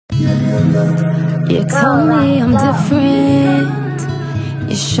You told me I'm different.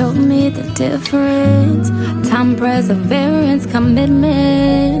 You showed me the difference. Time, perseverance,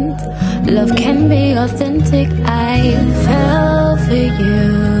 commitment. Love can be authentic. I fell for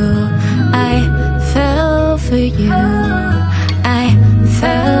you. I fell for you. I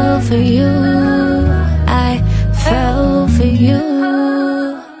fell for you. I fell for you.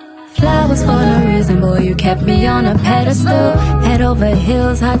 Flowers for no reason, boy, you kept me on a pedestal. Head over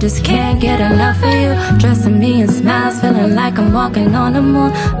heels, I just can't get enough of you. Dressing me in smiles, feeling like I'm walking on the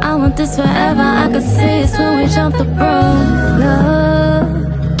moon. I want this forever, I could see it when we jump the broom.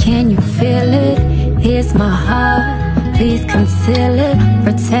 Love, can you feel it? Here's my heart, please conceal it.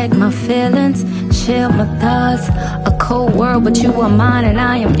 Protect my feelings, chill my thoughts. A cold world, but you are mine and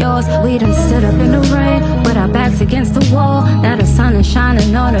I am yours. We done stood up in the rain with our backs against the wall. Now the sun is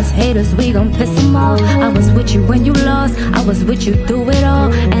shining on us, haters, we gon' piss them off. I was with you when you lost, I was with you through it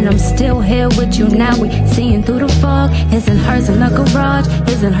all. And I'm still here with you now, we seeing through the fog. His and hers in the garage,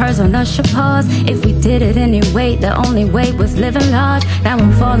 his and hers on the pause. If we did it anyway, the only way was living large. Now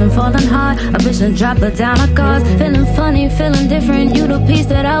I'm falling hard, a vision dropped her down her guards. Feeling funny, feeling different, you the piece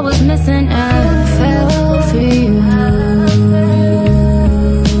that I was missing. And fell for you.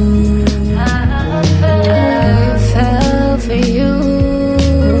 I fell for you.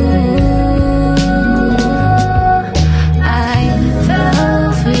 I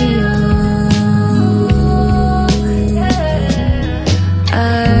fell for you. I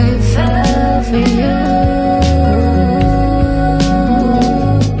fell for you.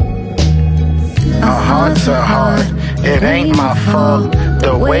 A heart to heart, it ain't my fault.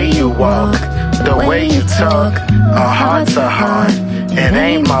 The way you walk, the way you talk. A heart to heart, it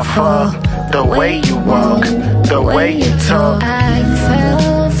ain't my fault. The way you walk, the way you talk. I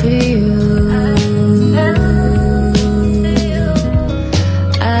fell for you.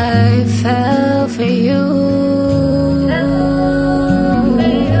 I fell for you.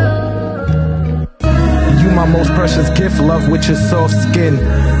 You my most precious gift, love with your soft skin.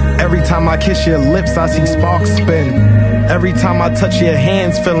 Every time I kiss your lips, I see sparks spin. Every time I touch your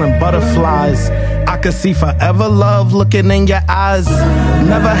hands, feeling butterflies. I could see forever love looking in your eyes.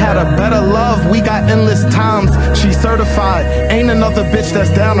 Never had a better love, we got endless times. She's certified, ain't another bitch that's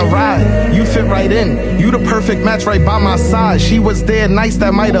down to ride. You fit right in, you the perfect match right by my side. She was there nights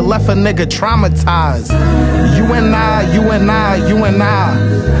that might have left a nigga traumatized. You and I, you and I, you and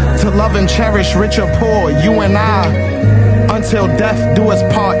I. To love and cherish, rich or poor, you and I. Until death do us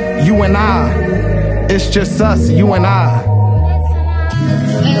part, you and I. It's just us, you and I.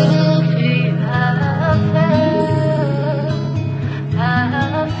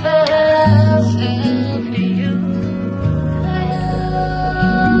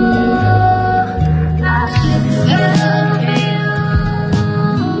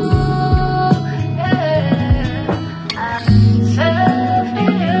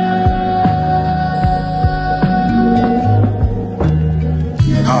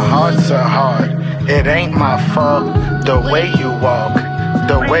 Heart's a heart, it ain't my fault. The way you walk,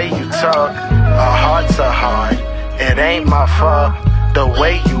 the way you talk. A heart's a heart, it ain't my fault. The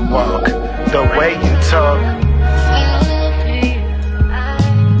way you walk, the way you talk.